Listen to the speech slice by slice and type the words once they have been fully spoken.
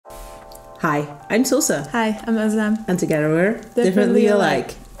Hi, I'm Sosa. Hi, I'm Azam. And together we're Differently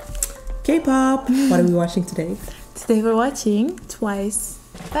Alike. K-pop. What are we watching today? Today we're watching Twice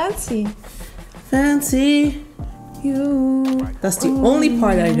Fancy. Fancy You. That's the only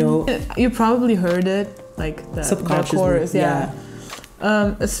part I know. You probably heard it, like the chorus. Yeah.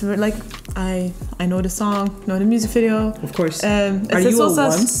 It's like I know the song, know the music video. Of course. Are you a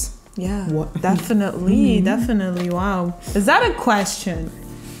once? Yeah, what? definitely. Wow. Is that a question?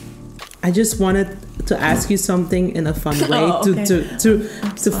 I just wanted to ask you something in a fun way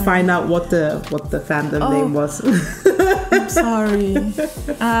to find out what the fandom name was. I'm sorry.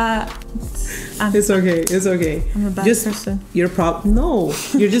 It's okay. I'm a bad person. You're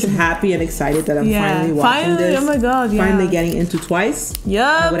just happy and excited that I'm finally watching this. Oh my god, yeah. Finally getting into Twice.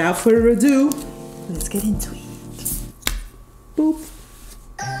 Yeah. Without further ado, let's get into it. Boop.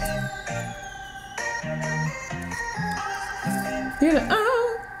 You're like,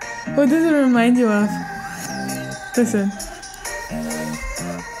 what does it remind you of? Listen.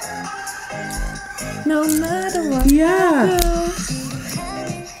 No matter what. Yeah.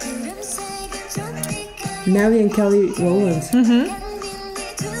 Nelly and Kelly Rowland. Mm-hmm.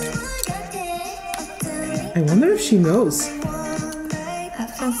 I wonder if she knows. I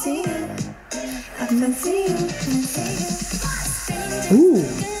fancy you. Ooh.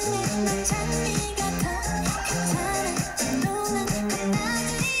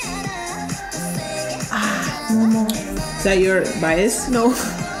 Momo. Is that your bias? No.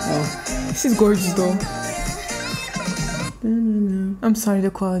 Oh. She's gorgeous though. I'm sorry, the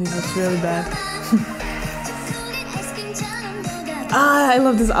quality was really bad. I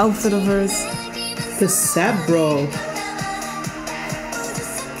love this outfit of hers. The sap, bro.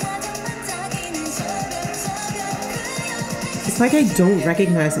 It's like I don't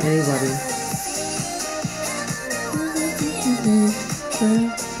recognize anybody.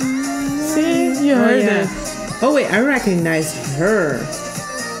 See? You heard it. Oh wait, I recognize her.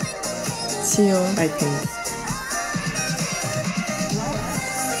 Chio. I think.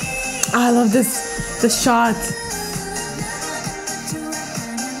 I love the shot.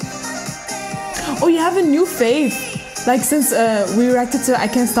 Oh, you have a new faith. Like since we reacted to I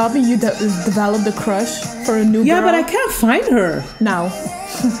Can't Stop Me, you developed a crush for a new girl. Yeah, but I can't find her. Now.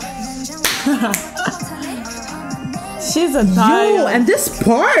 She's a dial. Yo, and this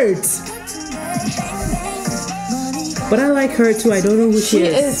part. But I like her too. I don't know who she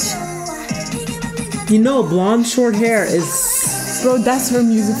is. You know, blonde short hair is... Bro, that's her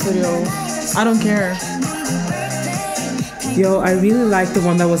music video. I don't care. Yo, I really like the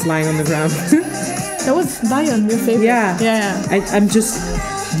one that was lying on the ground. That was Dion, your favorite. Yeah. I'm just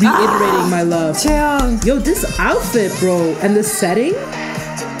reiterating my love. Cheong. Yo, this outfit, bro, and the setting.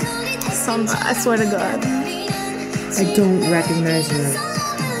 I swear to God. I don't recognize her.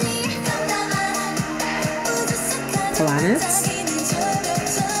 Planets?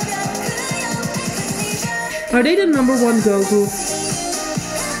 Are they the #1 girl group?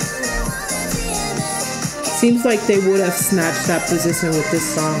 Seems like they would have snatched that position with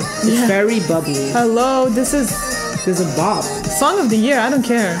this song. It's very bubbly. Hello, this is a bop. Song of the year, I don't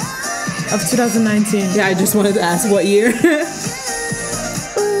care. Of 2019. Yeah, I just wanted to ask what year.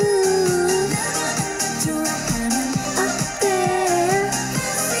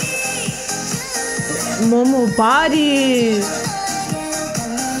 Momo body.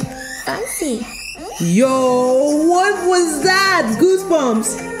 Fancy. Yo, what was that?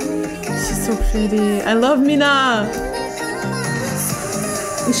 Goosebumps. She's so pretty. I love Mina.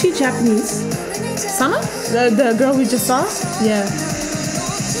 Is she Japanese? Sana? The girl we just saw? Yeah.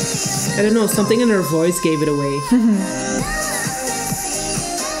 I don't know, something in her voice gave it away.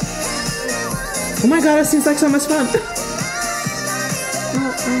 Oh my god, it seems like so much fun.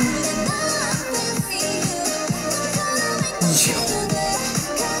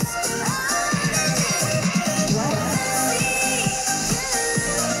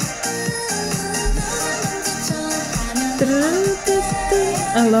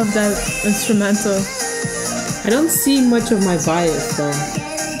 I love that instrumental. I don't see much of my bias though.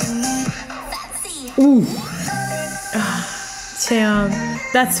 Ooh. Cheong.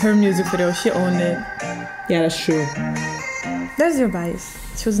 That's her music video. She owned it. Yeah, that's true. There's your bias.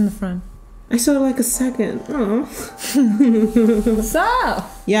 She was in the front. I saw like a second. Oh. So.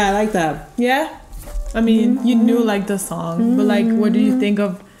 Yeah, I like that. Yeah. I mean, you knew like the song, but like, what do you think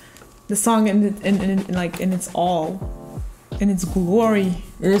of the song in its all? In its glory.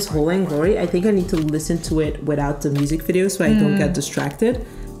 In its whole and glory, I think I need to listen to it without the music video so I don't get distracted,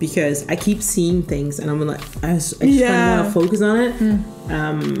 because I keep seeing things and I'm like, I just kind of want to focus on it.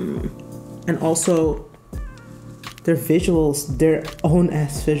 And also, their visuals, their own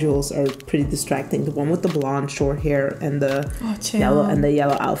ass visuals, are pretty distracting. The one with the blonde short hair and the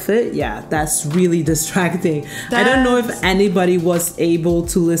yellow outfit, yeah, that's really distracting. I don't know if anybody was able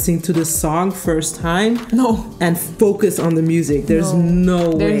to listen to the song first time and focus on the music. There's no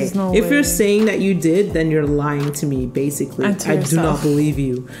way. If you're saying that you did, then you're lying to me, basically. I do not believe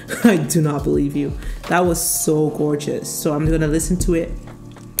you. I do not believe you. That was so gorgeous. So I'm gonna listen to it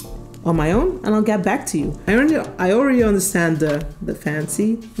on my own, and I'll get back to you. I already understand the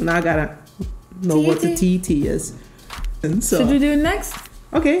fancy. Now I gotta know what the TT is. And so, should we do it next?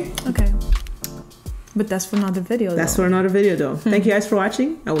 Okay. Okay. But that's for another video. That's for another video, though. Thank you guys for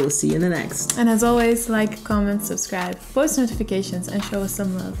watching. I will see you in the next. And as always, like, comment, subscribe, post notifications, and show us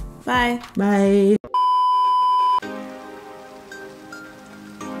some love. Bye. Bye.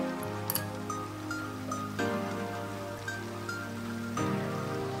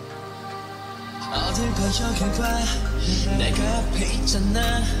 어딜 거역일까 내가 앞에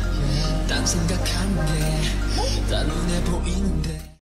있잖아 딴 생각하는 게 다 눈에 보이는데